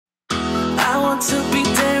want to be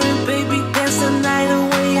daring, baby, dance the night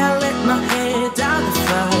away. I let my head down if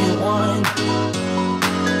I want.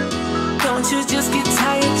 Don't you just get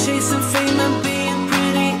tired chasing fame and being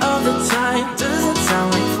pretty all the time? Doesn't sound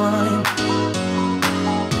like fun.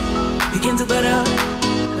 You can do better.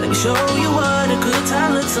 Let me show you what a good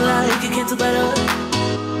time looks like. You can do better.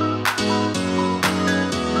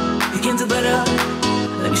 You can do better.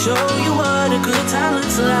 Let me show you what a good time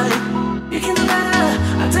looks like. You can do better.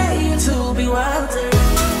 I dare you to be wilder.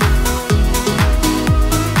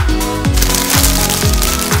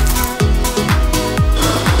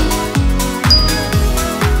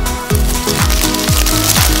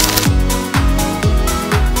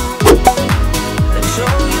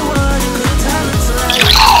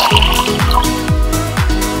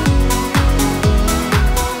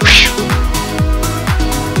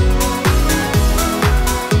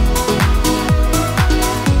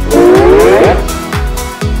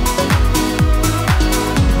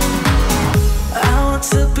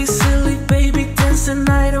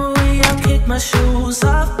 My shoes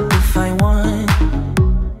off if I want.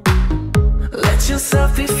 Let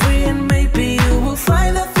yourself be free and maybe you will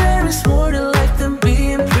find that there is more to life than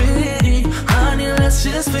being pretty. Honey, let's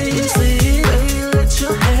just face it. Baby, let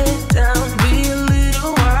your head down, be a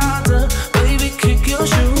little wilder. Baby, kick your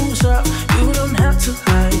shoes off, you don't have to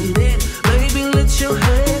hide it. Baby, let your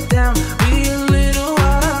head down, be a little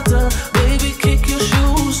wilder. Baby, kick your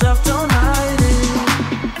shoes off, don't hide it.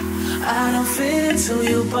 I don't fit into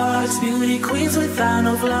your box, beauty queens without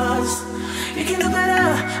no flaws. You can do better,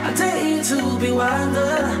 I dare you to be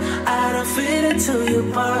wilder. I don't fit into your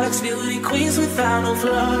box, beauty queens without no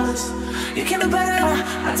flaws. You can do better,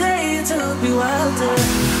 I dare you to be wilder.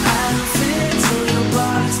 I don't fit into your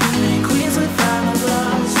box, beauty queens without no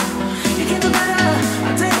flaws. You can do better,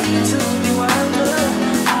 I dare you to be wilder.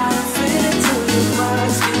 I don't fit into your box,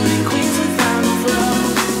 beauty queens without no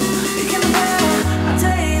flaws. You can do better, I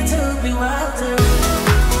dare you to be wilder.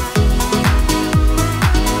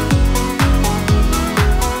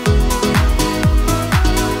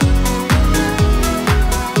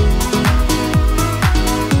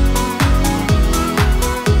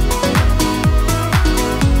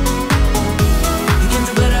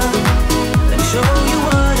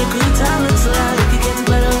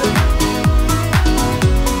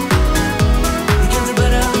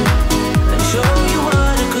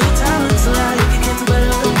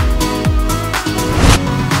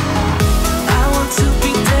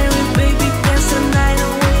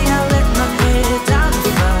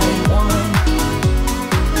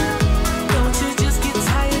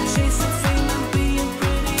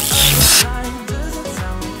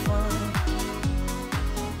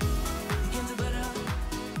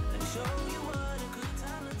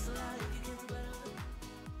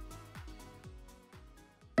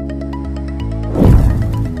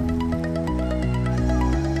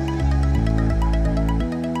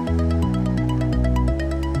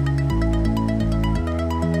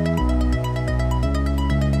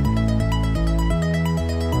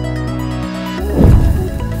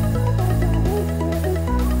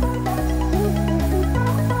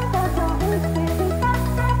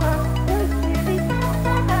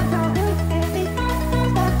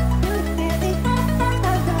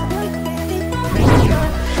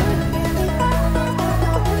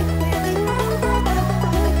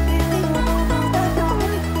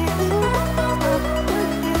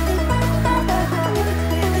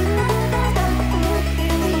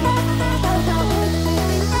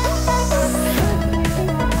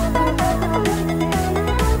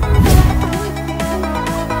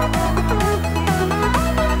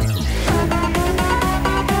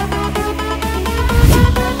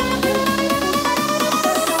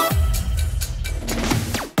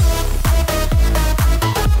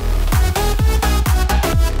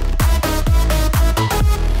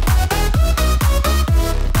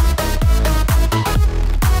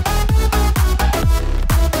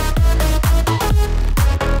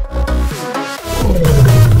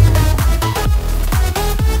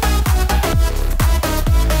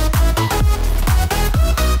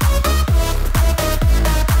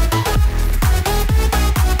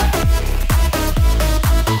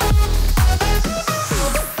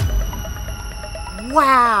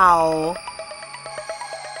 Wow!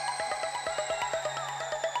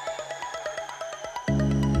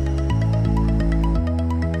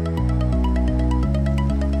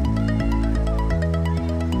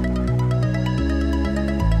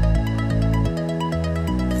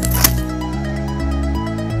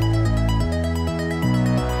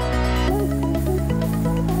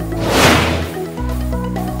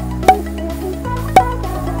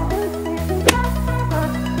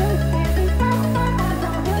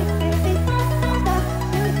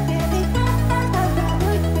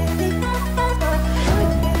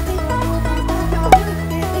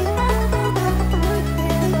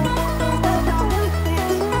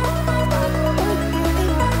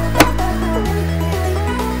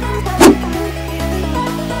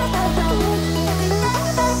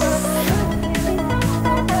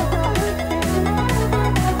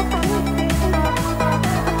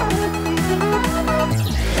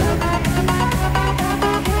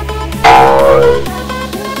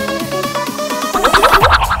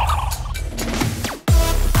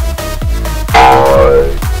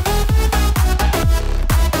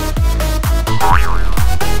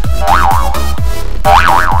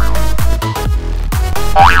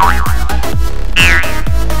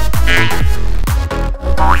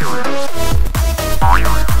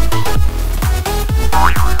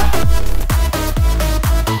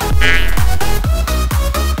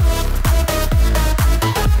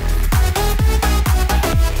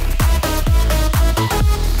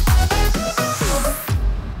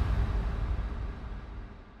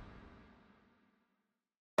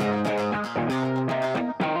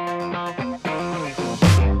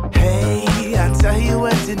 tell you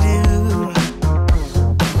what to do.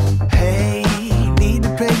 Hey, need to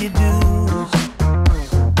pay your dues.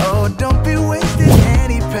 Oh, don't be wasting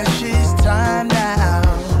any precious time now.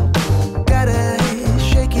 Gotta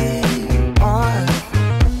shake it off.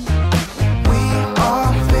 We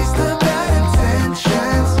all face the bad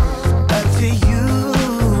intentions up to you.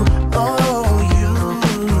 Oh, you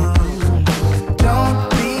don't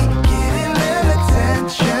be giving them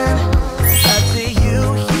attention up to you.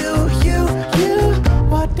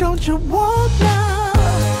 Why don't you walk now?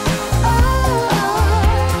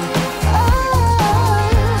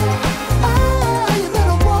 You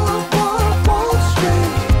better walk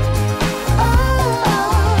straight.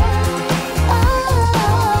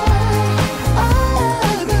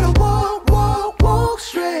 You better walk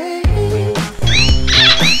straight.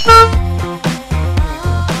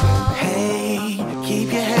 Hey, keep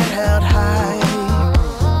your head held high.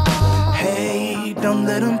 Hey, don't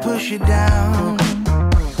let them push you down.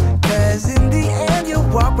 'Cause in the end you'll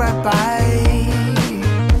walk right by